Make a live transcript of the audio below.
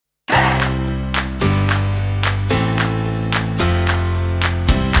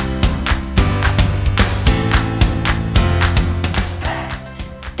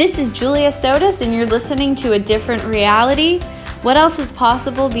This is Julia Sotis, and you're listening to A Different Reality. What else is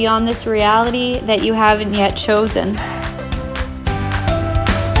possible beyond this reality that you haven't yet chosen?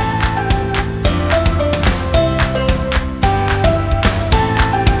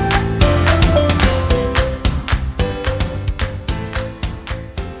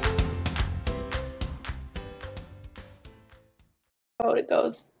 Oh, it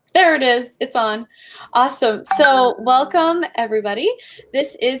goes. There it is. It's on. Awesome. So welcome, everybody.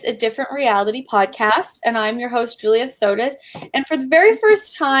 This is A Different Reality podcast, and I'm your host, Julia Sotis. And for the very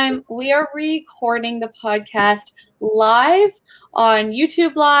first time, we are recording the podcast live on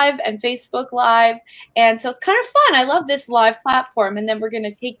YouTube Live and Facebook Live. And so it's kind of fun. I love this live platform. And then we're going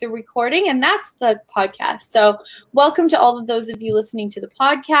to take the recording, and that's the podcast. So welcome to all of those of you listening to the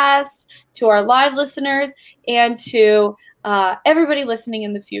podcast, to our live listeners, and to everybody listening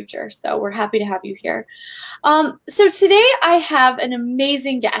in the future. So we're happy to have you here. So today I have an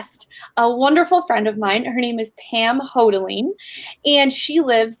amazing guest, a wonderful friend of mine. Her name is Pam Hodeling, and she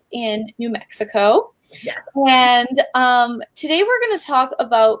lives in New Mexico. Yes. And today we're going to talk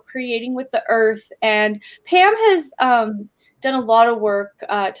about creating with the earth. And Pam has done a lot of work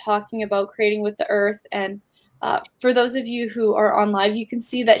talking about creating with the earth. And for those of you who are on live, you can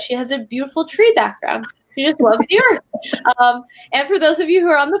see that she has a beautiful tree background. She just loves the earth. And for those of you who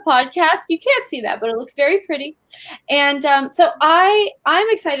are on the podcast, you can't see that, but it looks very pretty. And so I'm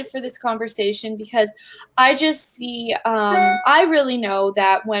excited for this conversation because I just see, I really know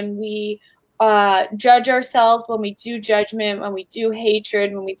that when we judge ourselves, when we do judgment, when we do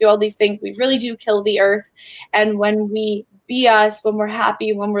hatred, when we do all these things, we really do kill the earth. And when we be us, when we're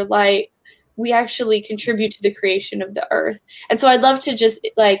happy, when we're light, we actually contribute to the creation of the earth. And so I'd love to just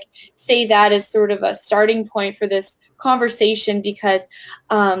say that as sort of a starting point for this conversation because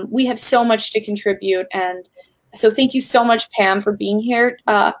we have so much to contribute. And so thank you so much, Pam, for being here,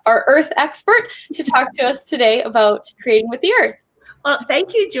 our earth expert, to talk to us today about creating with the earth. Well,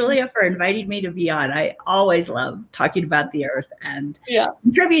 thank you, Julia, for inviting me to be on. I always love talking about the earth and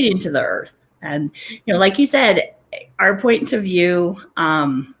contributing to the earth. And, like you said, our points of view,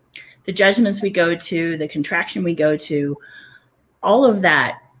 the judgments we go to, the contraction we go to, all of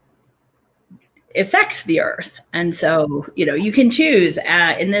that affects the earth. And so, you can choose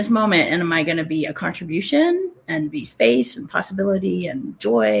in this moment, and am I going to be a contribution and be space and possibility and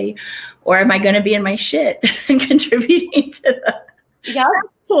joy, or am I going to be in my shit and contributing to the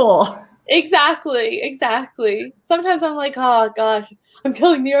pool? Exactly. Sometimes I'm like, oh gosh, I'm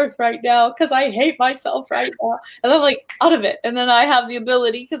killing the earth right now because I hate myself right now. And I'm like out of it. And then I have the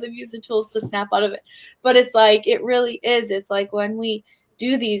ability because I've used the tools to snap out of it. But it's like, it really is. It's like when we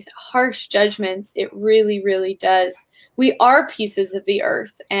do these harsh judgments, it really, really does. We are pieces of the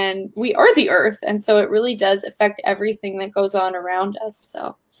earth and we are the earth. And so it really does affect everything that goes on around us.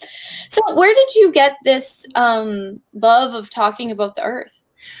 So where did you get this love of talking about the earth?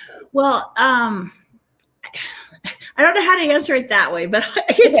 Well, I don't know how to answer it that way, but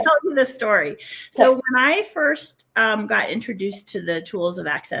I can tell you the story. So when I first got introduced to the tools of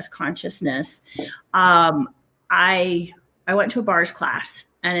access consciousness, I went to a bars class.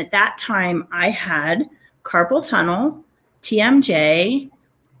 And at that time, I had carpal tunnel, TMJ,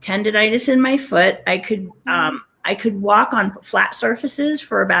 tendinitis in my foot. I could walk on flat surfaces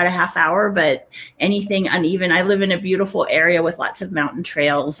for about a half hour, but anything uneven. I live in a beautiful area with lots of mountain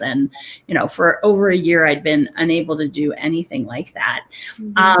trails. And, for over a year, I'd been unable to do anything like that.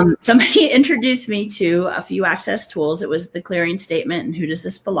 Mm-hmm. Somebody introduced me to a few access tools. It was the clearing statement and who does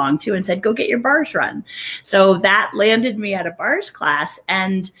this belong to, and said, go get your bars run. So that landed me at a bars class.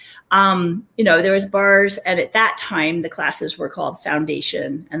 And, there was bars. And at that time, the classes were called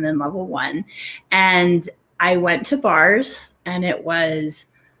Foundation and then Level 1. And I went to bars, and it was,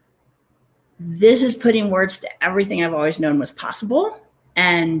 this is putting words to everything I've always known was possible.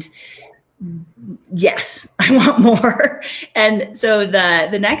 And yes, I want more. And so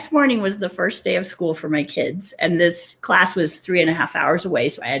the next morning was the first day of school for my kids. And this class was 3.5 hours away.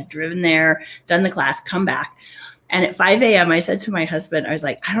 So I had driven there, done the class, come back. And at 5 a.m., I said to my husband, I was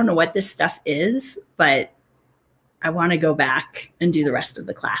like, I don't know what this stuff is, but I want to go back and do the rest of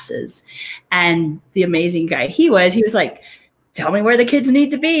the classes. And the amazing guy he was like, tell me where the kids need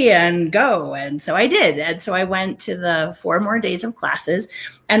to be and go. And so I did. And so I went to the 4 more days of classes.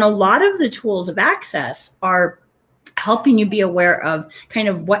 And a lot of the tools of access are helping you be aware of kind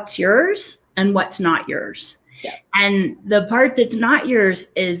of what's yours and what's not yours. Yeah. And the part that's not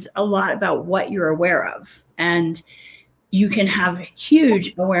yours is a lot about what you're aware of. And you can have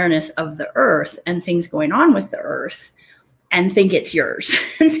huge awareness of the earth and things going on with the earth and think it's yours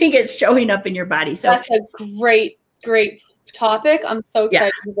and think it's showing up in your body. So that's a great topic. I'm so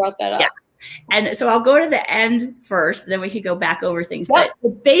excited you brought that up. Yeah. And so I'll go to the end first, then we could go back over things. But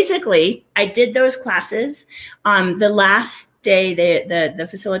basically, I did those classes. The last day, the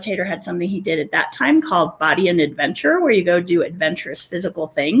facilitator had something he did at that time called Body and Adventure, where you go do adventurous physical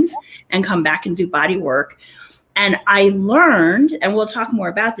things and come back and do body work. And I learned, and we'll talk more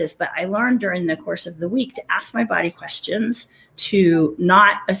about this, but I learned during the course of the week to ask my body questions, to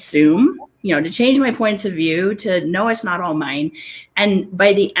not assume, to change my points of view, to know it's not all mine. And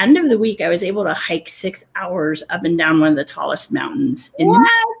by the end of the week, I was able to hike 6 hours up and down one of the tallest mountains in New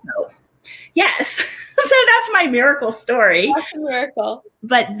Mexico. Yes. So that's my miracle story. That's a miracle.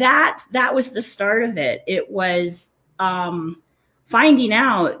 But that was the start of it. It was finding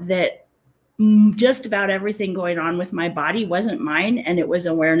out that just about everything going on with my body wasn't mine, and it was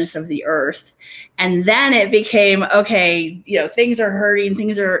awareness of the earth. And then it became, okay, things are hurting,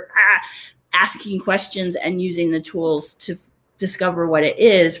 things are asking questions and using the tools to discover what it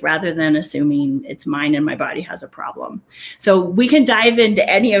is rather than assuming it's mine and my body has a problem. So we can dive into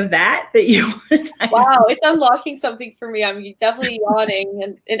any of that you want to dive into. Wow, it's unlocking something for me. I'm definitely yawning.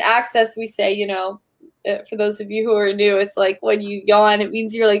 And in Access, we say, for those of you who are new, it's like when you yawn, it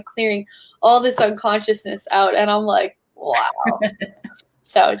means you're like clearing all this unconsciousness out. And I'm like, wow.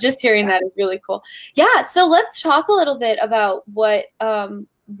 So just hearing that is really cool. Yeah. So let's talk a little bit about what,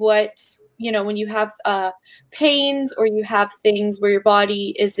 when you have pains or you have things where your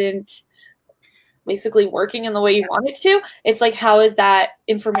body isn't basically working in the way you want it to, it's like, how is that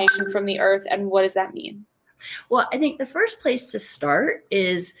information from the earth and what does that mean? Well, I think the first place to start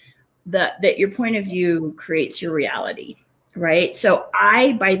is that your point of view creates your reality. Right. So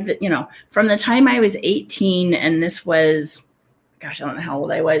from the time I was 18, and this was, I don't know how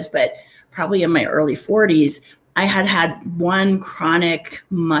old I was, but probably in my early 40s, I had one chronic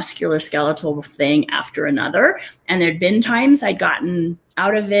musculoskeletal thing after another. And there'd been times I'd gotten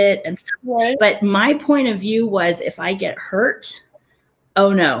out of it and stuff. Right. But my point of view was, if I get hurt,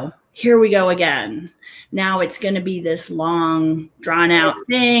 oh no, here we go again. Now it's going to be this long, drawn out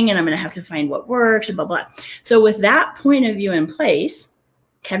thing, and I'm going to have to find what works and blah, blah. So with that point of view in place,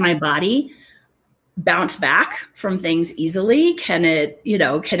 can my body bounce back from things easily? Can it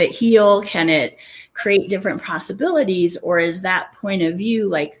heal? Can it create different possibilities? Or is that point of view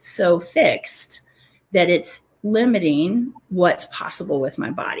like so fixed that it's limiting what's possible with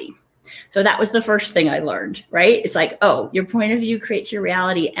my body? So that was the first thing I learned, right? It's like, oh, your point of view creates your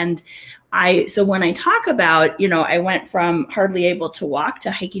reality. And so when I talk about, I went from hardly able to walk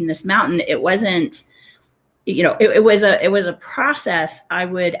to hiking this mountain, it wasn't, it was a process. I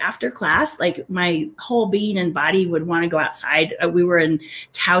would, after class, like my whole being and body would want to go outside. We were in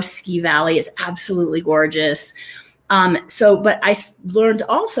Taos Ski Valley. It's absolutely gorgeous. But I learned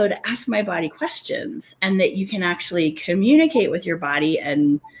also to ask my body questions, and that you can actually communicate with your body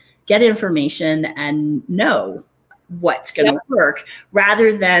and get information and know what's going to work,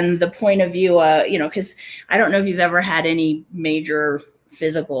 rather than the point of view, because I don't know if you've ever had any major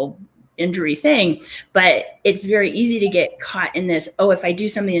physical injury thing, but it's very easy to get caught in this, oh, if I do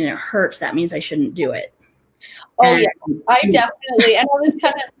something and it hurts, that means I shouldn't do it. Oh, yeah, I definitely, and I was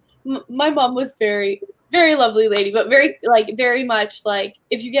my mom was very, very lovely lady, but very much like,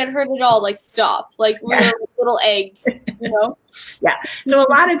 if you get hurt at all, like stop, like we're little eggs, Yeah. So a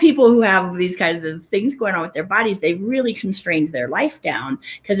lot of people who have these kinds of things going on with their bodies, they've really constrained their life down,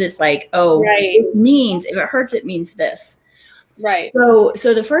 because it's like, oh, it means, if it hurts, it means this. Right.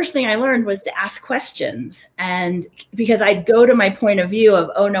 So the first thing I learned was to ask questions, and because I'd go to my point of view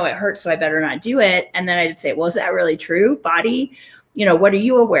of, oh no, it hurts, so I better not do it. And then I'd say, well, is that really true, body? What are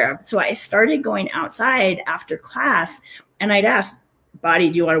you aware of? So I started going outside after class, and I'd ask, body,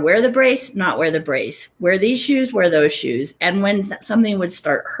 do you want to wear the brace? Not wear the brace. Wear these shoes, wear those shoes. And when something would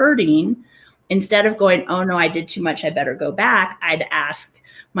start hurting, instead of going, oh no, I did too much, I better go back, I'd ask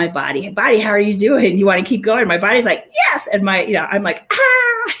my body, how are you doing? You want to keep going? My body's like, yes. And I'm like,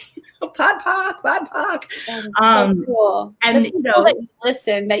 pod pock. So cool. And that you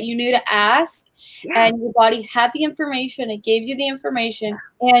listen, that you knew to ask, and your body had the information, it gave you the information,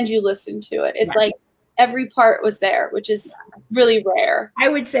 and you listened to it. It's like every part was there, which is really rare. I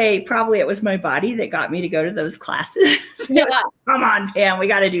would say probably it was my body that got me to go to those classes. Come on, Pam, we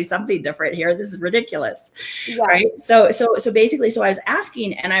got to do something different here. This is ridiculous. Yeah. Right. So basically, I was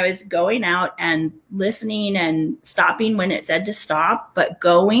asking, and I was going out and listening and stopping when it said to stop, but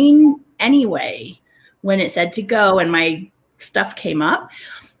going anyway when it said to go, and my stuff came up.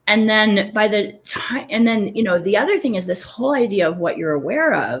 And then by the time, and then, the other thing is this whole idea of what you're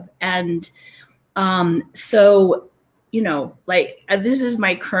aware of. And so like this is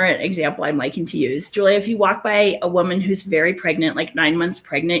my current example I'm liking to use. Julia, if you walk by a woman who's very pregnant, like 9 months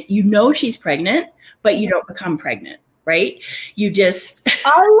pregnant, she's pregnant, but you don't become pregnant, right? You just.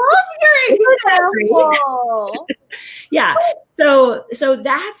 I love your example. Yeah. So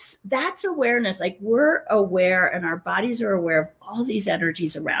that's awareness. Like we're aware and our bodies are aware of all these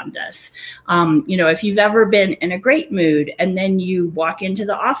energies around us. If you've ever been in a great mood and then you walk into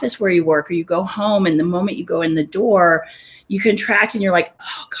the office where you work or you go home, and the moment you go in the door, you contract and you're like,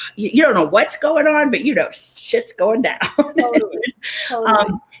 oh God, you don't know what's going on, but shit's going down. Totally.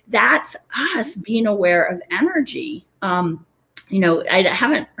 That's us being aware of energy. I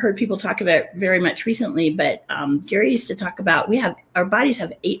haven't heard people talk about it very much recently, but Gary used to talk about our bodies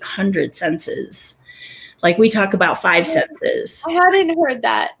have 800 senses. Like we talk about 5 senses. I hadn't heard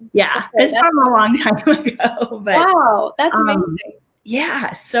that. Yeah, it's from a long time ago. But, wow, that's amazing.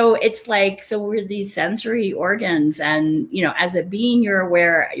 Yeah, so it's like, so we're these sensory organs, and as a being, you're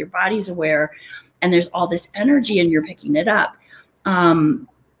aware, your body's aware, and there's all this energy, and you're picking it up.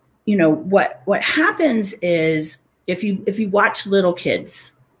 What happens is, if you watch little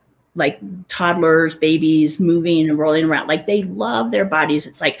kids, like toddlers, babies moving and rolling around, like they love their bodies.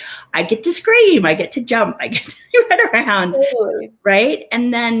 It's like, I get to scream, I get to jump, I get to run around, totally. Right?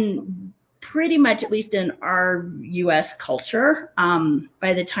 And then pretty much, at least in our US culture,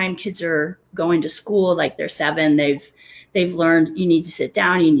 by the time kids are going to school, like they're 7, they've learned you need to sit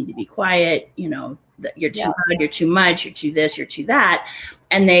down, you need to be quiet, you're too loud, you're too much, you're too this, you're too that.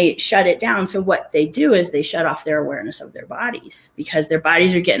 And they shut it down. So what they do is they shut off their awareness of their bodies, because their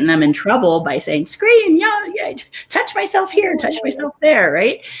bodies are getting them in trouble by saying, scream, yeah, touch myself here, touch myself there,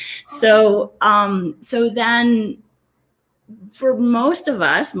 right? So then for most of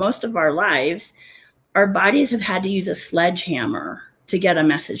us, most of our lives, our bodies have had to use a sledgehammer to get a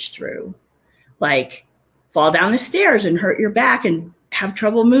message through. Like fall down the stairs and hurt your back and have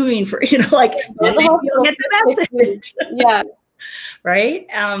trouble moving for, like, you'll get the message. Yeah. Right.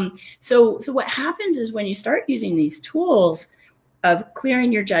 So what happens is when you start using these tools of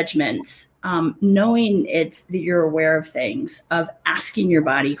clearing your judgments, knowing that you're aware of things, of asking your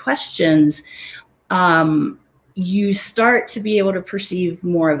body questions, you start to be able to perceive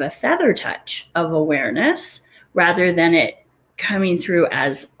more of a feather touch of awareness rather than it coming through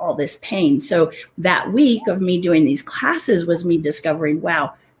as all this pain. So that week of me doing these classes was me discovering,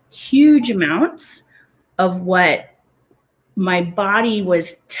 wow, huge amounts of what my body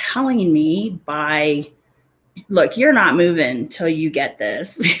was telling me by, look, you're not moving till you get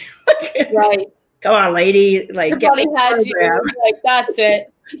this. Right. Come on, lady. Like, your body had you. Like, that's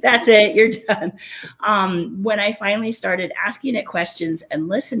it. That's it. You're done. When I finally started asking it questions and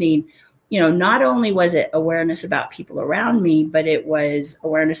listening, not only was it awareness about people around me, but it was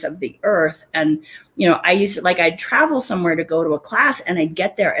awareness of the earth. And, I used to, I'd travel somewhere to go to a class, and I'd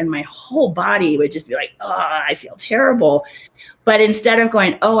get there and my whole body would just be like, oh, I feel terrible. But instead of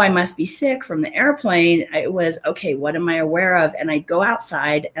going, oh, I must be sick from the airplane, it was, okay, what am I aware of? And I'd go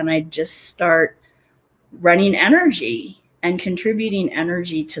outside and I'd just start running energy and contributing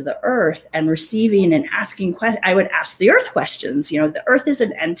energy to the earth and receiving and asking questions. I would ask the earth questions. The earth is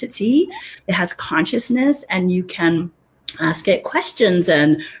an entity. It has consciousness, and you can ask it questions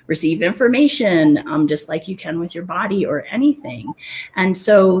and receive information, just like you can with your body or anything. And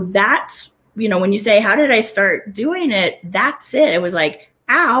so that's, when you say, how did I start doing it? That's it. It was like,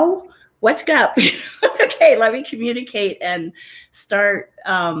 ow, what's up? Okay, let me communicate and start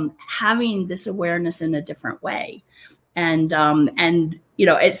having this awareness in a different way. And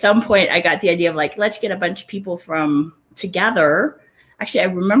at some point I got the idea of let's get a bunch of people from together. Actually, I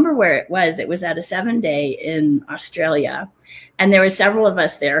remember where it was. It was at a 7-day in Australia. And there were several of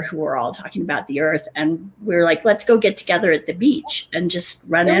us there who were all talking about the earth. And we were like, let's go get together at the beach and just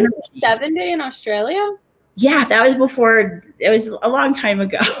run energy. 7-day in Australia? Yeah, that was before. It was a long time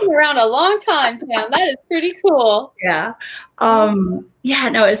ago. Around a long time, Pam. That is pretty cool. Yeah. So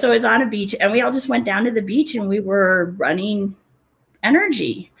it was on a beach, and we all just went down to the beach, and we were running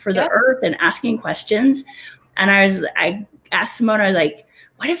energy for the earth and asking questions. And I asked Simone, I was like,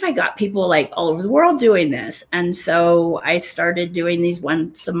 what if I got people all over the world doing this? And so I started doing these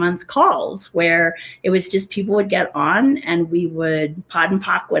once a month calls where it was just people would get on and we would pod and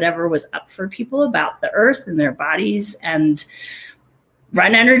pock whatever was up for people about the earth and their bodies and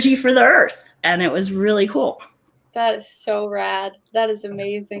run energy for the earth. And it was really cool. That is so rad. That is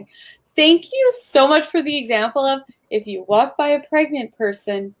amazing. Thank you so much for the example of, if you walk by a pregnant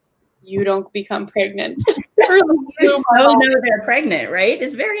person, you don't become pregnant. You so know they're pregnant, right?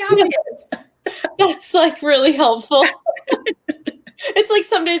 It's very obvious. That's really helpful. It's like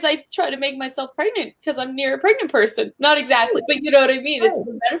some days I try to make myself pregnant because I'm near a pregnant person. Not exactly, but you know what I mean? It's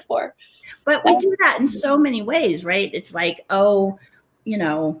the metaphor. But we do that in so many ways, right? It's like, oh, you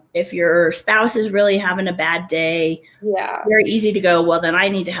know, if your spouse is really having a bad day, yeah, very easy to go, well, then I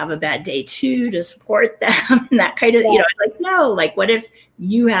need to have a bad day too to support them. And that kind of, you know, like, no, like, what if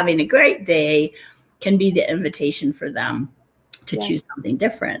you having a great day can be the invitation for them to choose something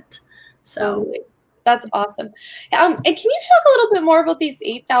different? So totally. That's awesome. And can you talk a little bit more about these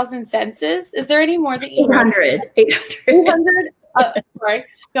 8,000 senses? Is there any more that you 800. Sorry,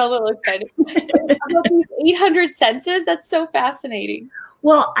 got a little excited. About these 800 senses, that's so fascinating.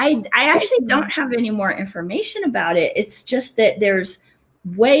 Well, I actually don't have any more information about it. It's just that there's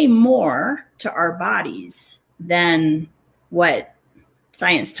way more to our bodies than what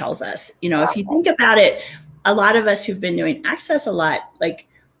science tells us. You know, if you think about it, a lot of us who've been doing Access a lot, like,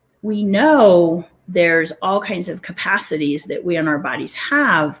 we know there's all kinds of capacities that we in our bodies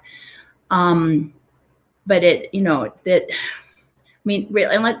have. But it, you know, that, I mean,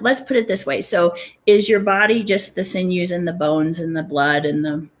 really, and let's put it this way. So is your body just the sinews and the bones and the blood and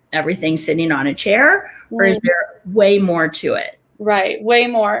the everything sitting on a chair, or is there way more to it? Right. Way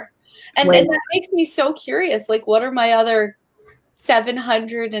more. And that makes me so curious. Like, what are my other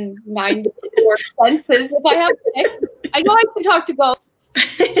 794 senses? If I have 6, I know I can talk to ghosts.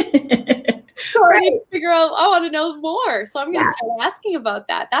 So I need to figure out, I want to know more. So I'm going to start asking about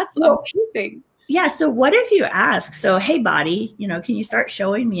that. That's amazing. Yeah. So what if you ask, so, hey, body, you know, can you start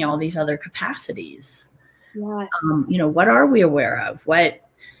showing me all these other capacities? Yes. You know, what are we aware of?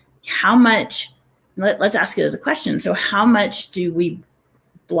 How much, let's ask it as a question. So how much do we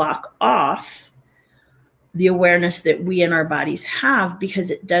block off the awareness that we in our bodies have because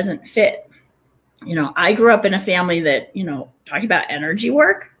it doesn't fit? You know, I grew up in a family that, you know, talking about energy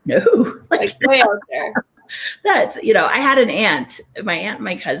work. No, like way out there. That's, you know, I had an aunt and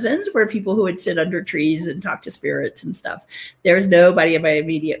my cousins were people who would sit under trees and talk to spirits and stuff. There's nobody in my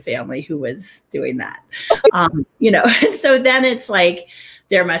immediate family who was doing that. You know, and so then it's like,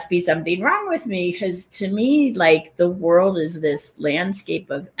 there must be something wrong with me, because to me, like, the world is this landscape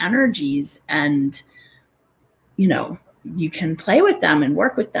of energies, and, you know, you can play with them and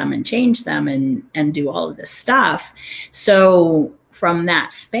work with them and change them and do all of this stuff. So from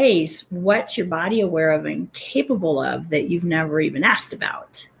that space, what's your body aware of and capable of that you've never even asked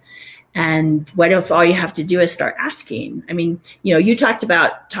about? And what if all you have to do is start asking? I mean, you know, you talked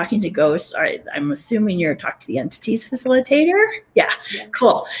about talking to ghosts. I'm assuming you're talking to the entities facilitator. Yeah,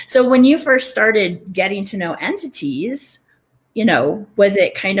 cool. So when you first started getting to know entities, you know, was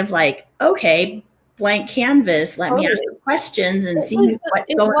it kind of like, okay, blank canvas, let me ask some questions and see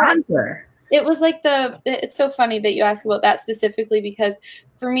what's going on here? It was like it's so funny that you ask about that specifically, because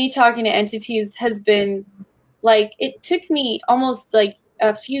for me, talking to entities has been like, it took me almost like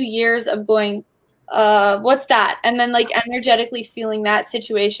a few years of going, what's that? And then like energetically feeling that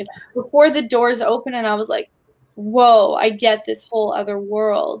situation before the doors open. And I was like, whoa, I get this whole other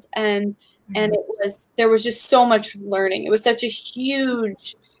world. And there was just so much learning. It was such a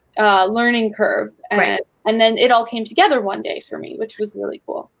huge learning curve. And then it all came together one day for me, which was really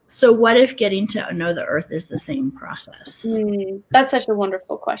cool. So what if getting to know the earth is the same process? That's such a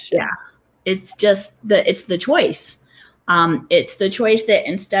wonderful question. Yeah. It's just it's the choice. It's the choice that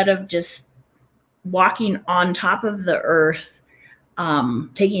instead of just walking on top of the earth,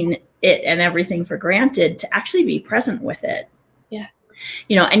 taking it and everything for granted, to actually be present with it. Yeah.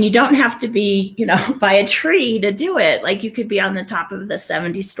 You know, and you don't have to be, you know, by a tree to do it. Like, you could be on the top of the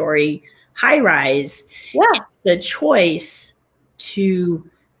 70-story high rise. Yeah. It's the choice to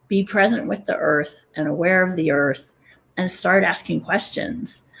be present with the earth and aware of the earth and start asking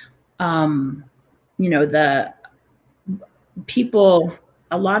questions. You know, the people,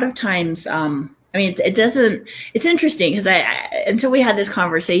 a lot of times, I mean, it's interesting because until we had this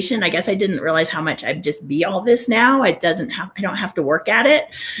conversation, I guess I didn't realize how much I'd just be all this now. I don't have to work at it.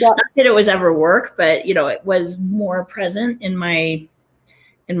 Yeah. Not that it was ever work, but, you know, it was more present in my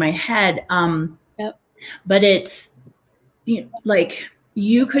head. Yep. But it's, you know, like,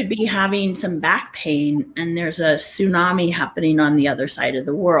 you could be having some back pain and there's a tsunami happening on the other side of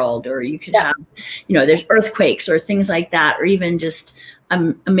the world, or you could have, you know, there's earthquakes or things like that, or even just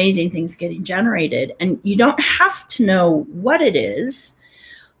amazing things getting generated. And you don't have to know what it is.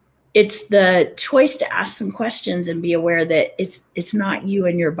 It's the choice to ask some questions and be aware that it's not you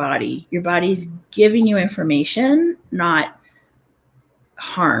and your body. Your body's giving you information, not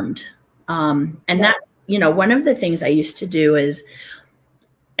harmed. And that's, you know, one of the things I used to do is,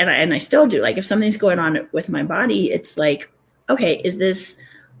 and I still do, like, if something's going on with my body, it's like, okay, is this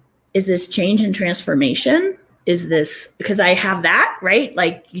change and transformation, is this, because I have that, right?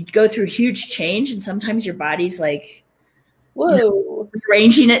 Like you go through huge change and sometimes your body's like, whoa,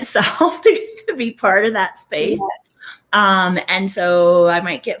 arranging itself to be part of that space. Yes. And so I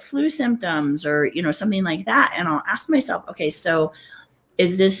might get flu symptoms or, something like that. And I'll ask myself, okay, so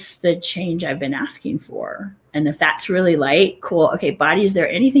is this the change I've been asking for? And if that's really light, cool. Okay, body, is there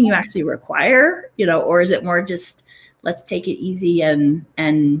anything you actually require? Or is it more just let's take it easy and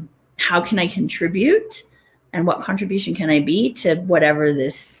how can I contribute? And what contribution can I be to whatever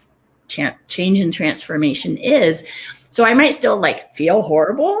this change and transformation is? So I might still like feel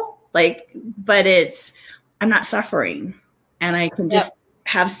horrible, but I'm not suffering and I can just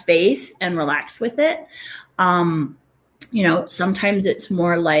have space and relax with it. Sometimes it's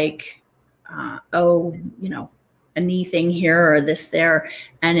more like, a knee thing here or this there.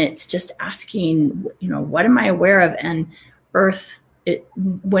 And it's just asking, what am I aware of? And earth,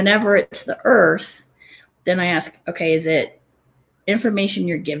 whenever it's the earth, then I ask, okay, is it information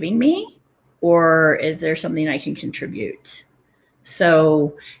you're giving me or is there something I can contribute?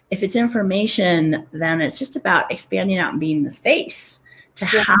 So if it's information, then it's just about expanding out and being in the space to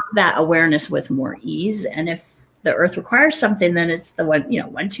have that awareness with more ease. And if the earth requires something, then it's the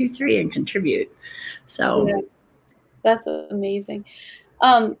 1, 2, 3 and contribute. So that's amazing.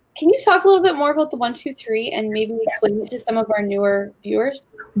 Can you talk a little bit more about the 1, 2, 3 and maybe explain it to some of our newer viewers?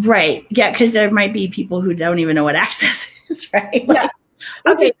 Right. Yeah. Because there might be people who don't even know what access is, right? Yeah.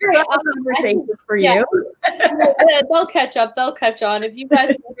 Okay. Conversation for you. They'll catch up. They'll catch on. If you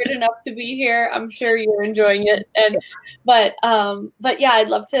guys are good enough to be here, I'm sure you're enjoying it. But yeah, I'd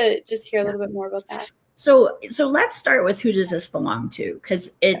love to just hear a little bit more about that. So let's start with who does this belong to?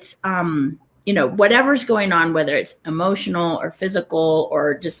 Because it's, whatever's going on, whether it's emotional or physical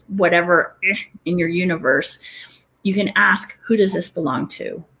or just whatever in your universe, you can ask, who does this belong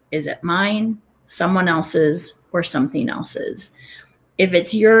to? Is it mine, someone else's, or something else's? If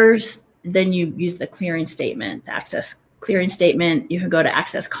it's yours, then you use the clearing statement, the access clearing statement. You can go to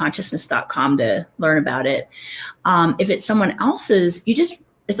accessconsciousness.com to learn about it. If it's someone else's,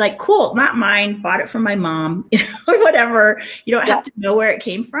 it's like, cool, not mine, bought it from my mom, or whatever. You don't have to know where it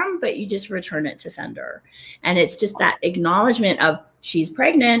came from, but you just return it to sender. And it's just that acknowledgement of she's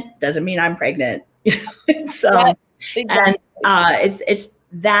pregnant, doesn't mean I'm pregnant. So, and it's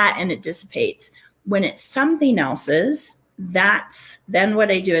that, and it dissipates. When it's something else's, then what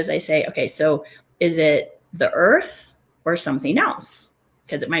I do is I say, okay, so is it the earth or something else?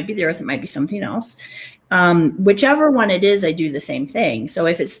 Because it might be the earth, it might be something else. Whichever one it is, I do the same thing. So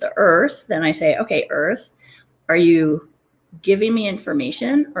if it's the earth, then I say, okay, earth, are you giving me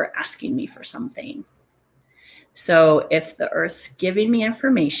information or asking me for something? So if the earth's giving me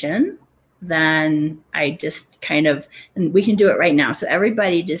information, then I just and we can do it right now. So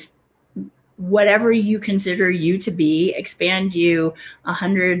everybody just, whatever you consider you to be, expand you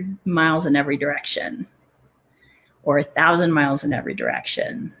 100 miles in every direction, or 1,000 miles in every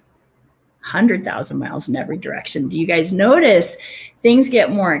direction, 100,000 miles in every direction. Do you guys notice things get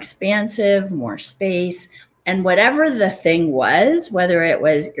more expansive, more space? And whatever the thing was, whether it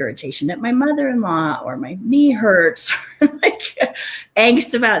was irritation at my mother-in-law or my knee hurts, or like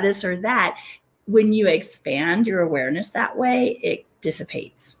angst about this or that, when you expand your awareness that way, it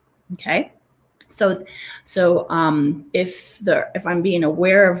dissipates. Okay. So if I'm being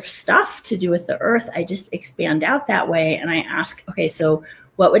aware of stuff to do with the earth, I just expand out that way and I ask, okay, so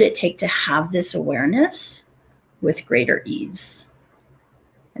what would it take to have this awareness with greater ease?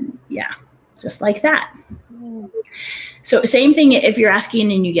 And yeah, just like that. So same thing if you're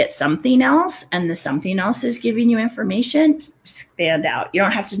asking and you get something else and the something else is giving you information, expand out. You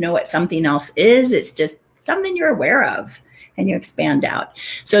don't have to know what something else is. It's just something you're aware of. And you expand out.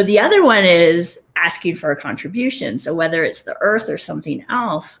 So the other one is asking for a contribution. So whether it's the earth or something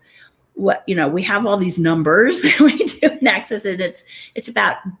else, we have all these numbers that we do in Access, and it's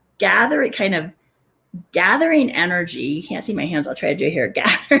about gathering energy. You can't see my hands. I'll try to do it here.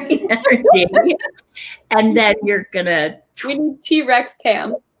 Gathering energy, and then you're gonna. We need T-Rex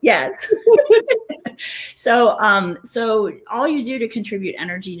Pam. Yes. So all you do to contribute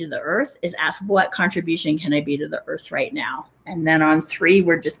energy to the earth is ask, what contribution can I be to the earth right now? And then on 3,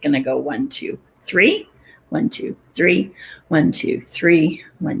 we're just going to go 1, 2, 3, 1, 2, 3, 1, 2, 3,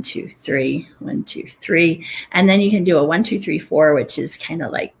 1, 2, 3, 1, 2, 3. And then you can do a 1, 2, 3, 4, which is kind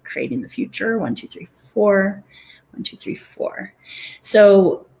of like creating the future. 1, 2, 3, 4, 1, 2, 3, 4.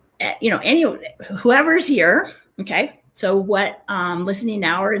 So, whoever's here, okay. So what, listening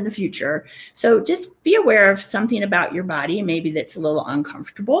now or in the future. So just be aware of something about your body, maybe that's a little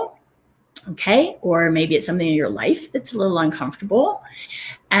uncomfortable. Okay. Or maybe it's something in your life that's a little uncomfortable.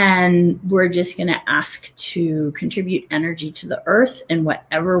 And we're just going to ask to contribute energy to the earth in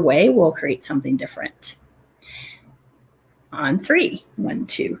whatever way will create something different. On 3. 1,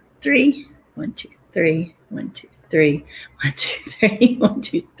 2, 3. 1, 2, 3. 1, 2, 3. 1, 2, 3. 1,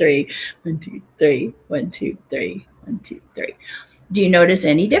 2, 3. 1, 2, 3. 1, 2, 3. 1, 2, 3. Do you notice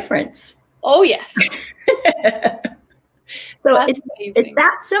any difference? Oh, yes. So it's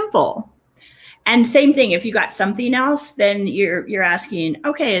that simple. And same thing, if you got something else, then you're asking,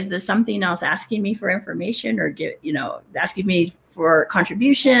 okay, is this something else asking me for information, or asking me for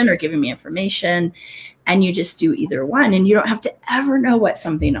contribution, or giving me information? And you just do either one, and you don't have to ever know what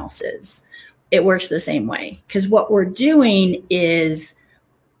something else is. It works the same way, because what we're doing is,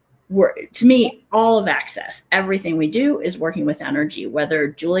 to me, all of Access, everything we do is working with energy, whether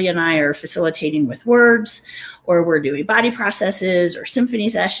Julie and I are facilitating with words, or we're doing body processes or symphony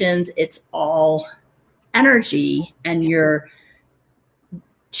sessions. It's all energy, and you're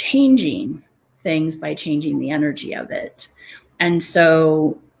changing things by changing the energy of it. And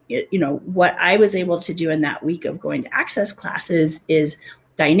so, what I was able to do in that week of going to Access classes is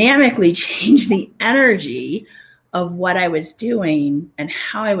dynamically change the energy of what I was doing and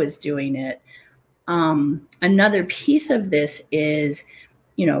how I was doing it. Another piece of this is,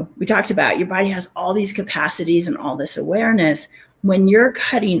 we talked about your body has all these capacities and all this awareness. When you're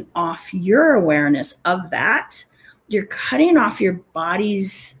cutting off your awareness of that, you're cutting off your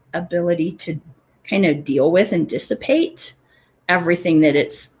body's ability to kind of deal with and dissipate everything that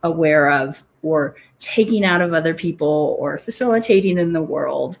it's aware of, or taking out of other people, or facilitating in the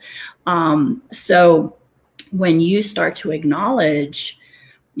world. So when you start to acknowledge,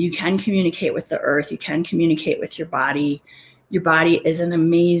 you can communicate with the earth, you can communicate with your body. Your body is an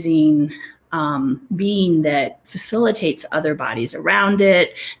amazing being that facilitates other bodies around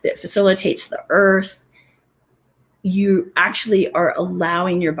it, that facilitates the earth. You actually are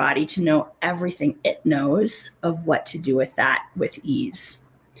allowing your body to know everything it knows of what to do with that with ease.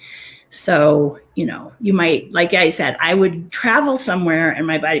 So, you might, like I said, I would travel somewhere and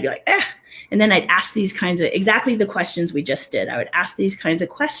my body would be like, and then I'd ask these kinds of, exactly the questions we just did. I would ask these kinds of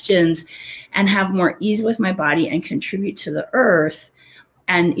questions and have more ease with my body and contribute to the earth.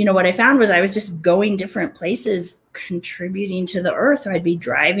 And, what I found was I was just going different places, contributing to the earth. Or I'd be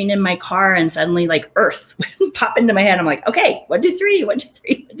driving in my car and suddenly like earth would pop into my head. I'm like, okay, 1, 2, 3, 1, 2,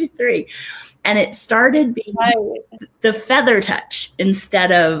 3, 1, 2, 3. And it started being the feather touch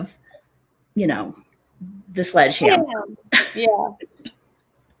instead of, the sledgehammer. Yeah.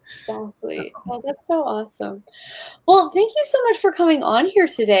 Exactly. Oh, that's so awesome. Well, thank you so much for coming on here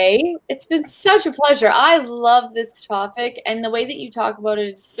today. It's been such a pleasure. I love this topic, and the way that you talk about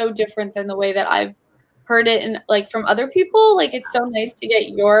it is so different than the way that I've heard it from other people. It's so nice to get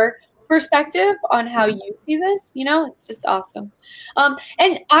your perspective on how you see this. It's just awesome.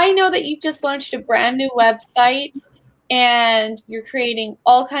 And I know that you just launched a brand new website, and you're creating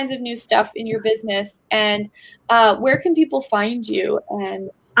all kinds of new stuff in your business. And where can people find you? And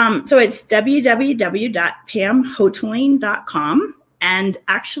so it's www.pamhoteling.com. And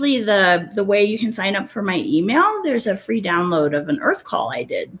actually the way you can sign up for my email, there's a free download of an earth call I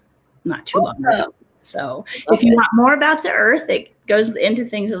did not too long ago. So if you want more about the earth, it goes into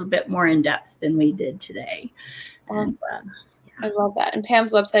things a little bit more in depth than we did today. Awesome. And, I love that. And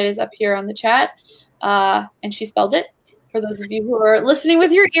Pam's website is up here on the chat. And she spelled it for those of you who are listening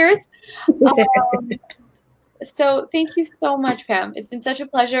with your ears. So thank you so much, Pam. It's been such a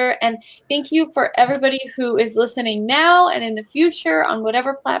pleasure. And thank you for everybody who is listening now and in the future on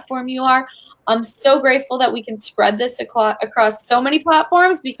whatever platform you are. I'm so grateful that we can spread this across so many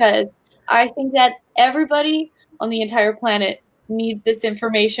platforms, because I think that everybody on the entire planet needs this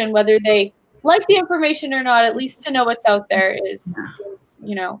information, whether they like the information or not. At least to know what's out there is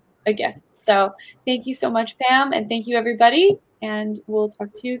a gift. So thank you so much, Pam. And thank you, everybody. And we'll talk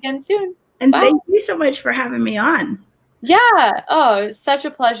to you again soon. And thank you so much for having me on. Yeah. Oh, it's such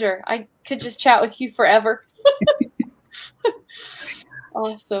a pleasure. I could just chat with you forever.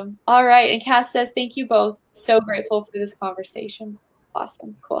 Awesome. All right. And Cass says, thank you both. So grateful for this conversation.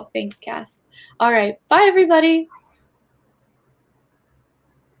 Awesome. Cool. Thanks, Cass. All right. Bye, everybody.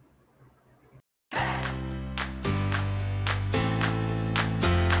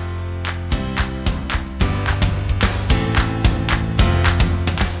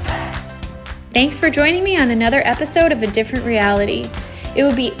 Thanks for joining me on another episode of A Different Reality. It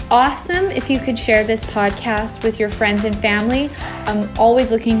would be awesome if you could share this podcast with your friends and family. I'm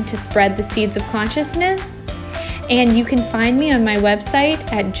always looking to spread the seeds of consciousness. And you can find me on my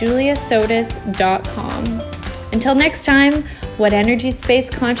website at juliasotis.com. Until next time, what energy, space,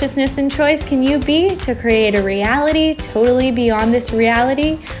 consciousness, and choice can you be to create a reality totally beyond this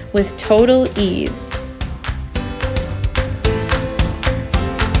reality with total ease?